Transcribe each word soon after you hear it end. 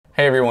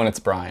Hey everyone, it's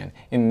Brian.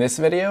 In this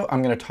video,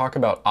 I'm going to talk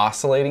about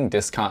oscillating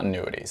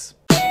discontinuities.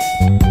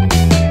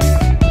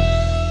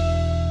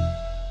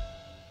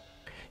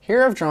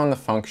 Here I've drawn the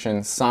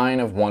function sine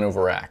of 1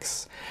 over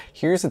x.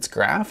 Here's its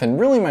graph, and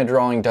really my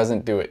drawing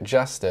doesn't do it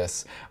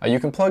justice.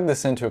 You can plug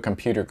this into a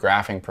computer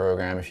graphing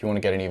program if you want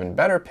to get an even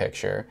better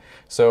picture.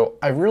 So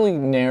I've really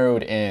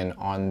narrowed in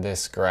on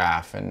this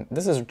graph, and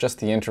this is just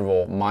the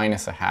interval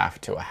 -0.5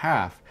 to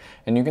 0.5.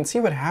 And you can see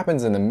what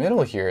happens in the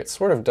middle here. It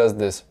sort of does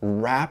this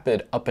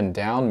rapid up and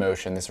down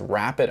motion, this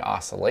rapid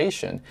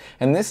oscillation.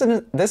 And this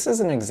is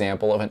an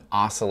example of an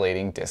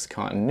oscillating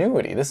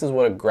discontinuity. This is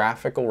what a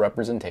graphical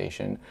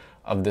representation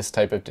of this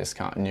type of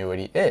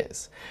discontinuity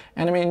is.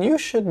 And I mean, you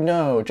should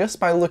know just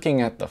by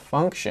looking at the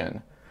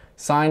function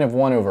sine of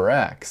 1 over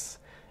x,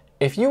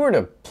 if you were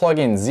to plug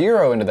in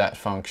 0 into that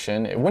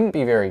function, it wouldn't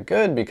be very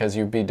good because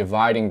you'd be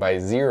dividing by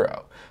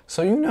 0.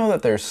 So you know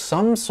that there's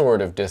some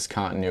sort of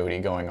discontinuity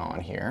going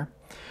on here.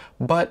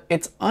 But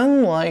it's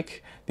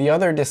unlike the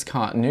other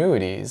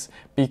discontinuities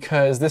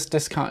because this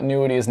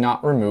discontinuity is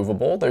not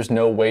removable. There's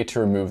no way to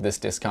remove this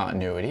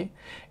discontinuity.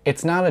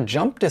 It's not a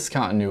jump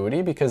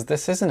discontinuity because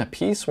this isn't a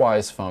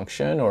piecewise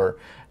function or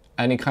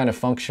any kind of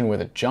function with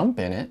a jump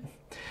in it.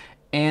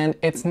 And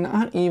it's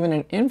not even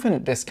an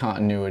infinite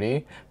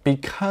discontinuity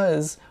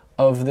because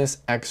of this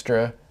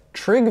extra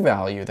trig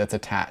value that's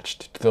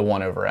attached to the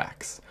 1 over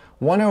x.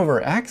 1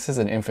 over x is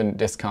an infinite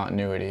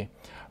discontinuity,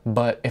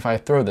 but if I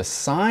throw the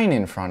sine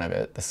in front of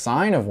it, the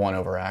sine of 1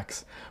 over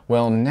x,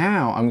 well,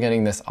 now I'm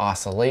getting this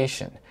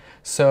oscillation.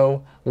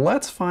 So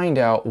let's find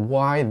out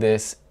why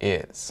this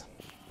is.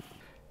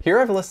 Here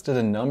I've listed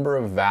a number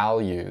of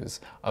values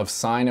of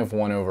sine of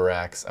 1 over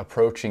x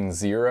approaching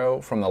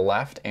 0 from the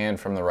left and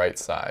from the right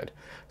side.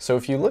 So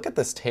if you look at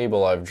this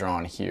table I've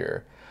drawn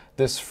here,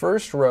 this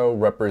first row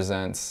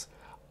represents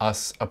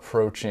us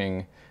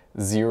approaching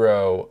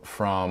 0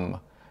 from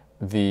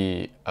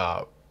the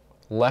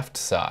left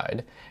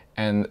side,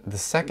 and the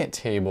second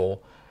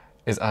table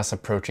is us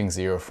approaching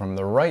 0 from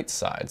the right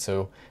side.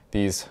 So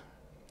these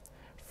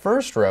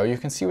first row, you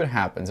can see what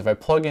happens. If I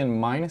plug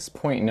in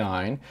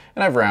 -0.9,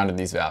 and I've rounded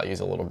these values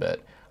a little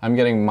bit, I'm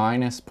getting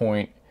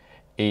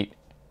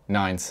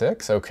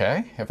 -0.896,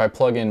 okay. If I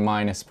plug in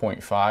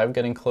 -0.5,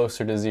 getting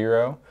closer to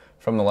 0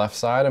 from the left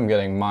side, I'm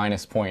getting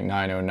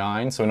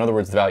 -0.909, so in other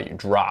words, the value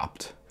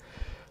dropped.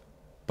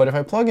 But if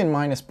I plug in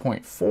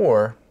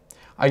 -0.4,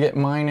 I get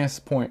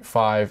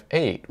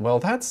 -0.58. Well,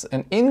 that's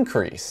an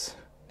increase.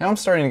 Now I'm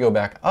starting to go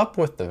back up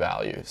with the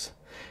values.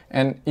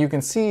 And you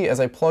can see as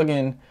I plug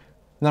in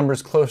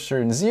numbers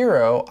closer to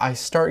 0, I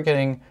start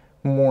getting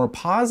more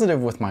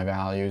positive with my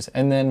values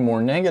and then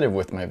more negative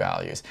with my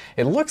values.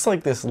 It looks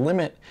like this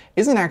limit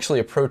isn't actually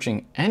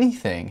approaching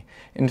anything.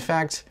 In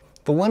fact,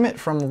 the limit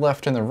from the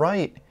left and the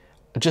right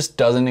just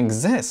doesn't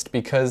exist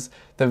because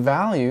the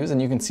values,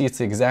 and you can see it's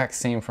the exact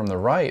same from the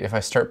right, if I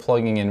start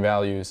plugging in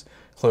values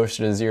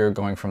closer to 0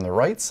 going from the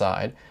right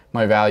side,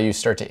 my values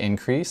start to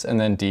increase and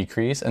then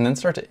decrease and then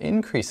start to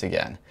increase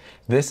again.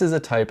 This is a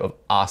type of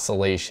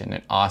oscillation,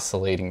 an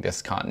oscillating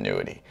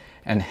discontinuity.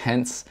 And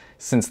hence,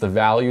 since the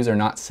values are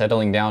not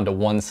settling down to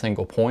one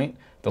single point,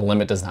 the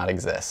limit does not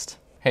exist.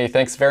 Hey,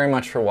 thanks very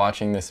much for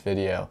watching this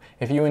video.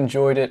 If you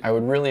enjoyed it, I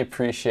would really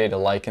appreciate a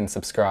like and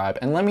subscribe,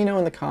 and let me know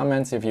in the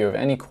comments if you have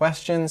any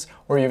questions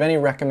or you have any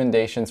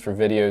recommendations for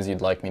videos you'd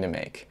like me to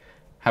make.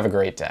 Have a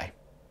great day.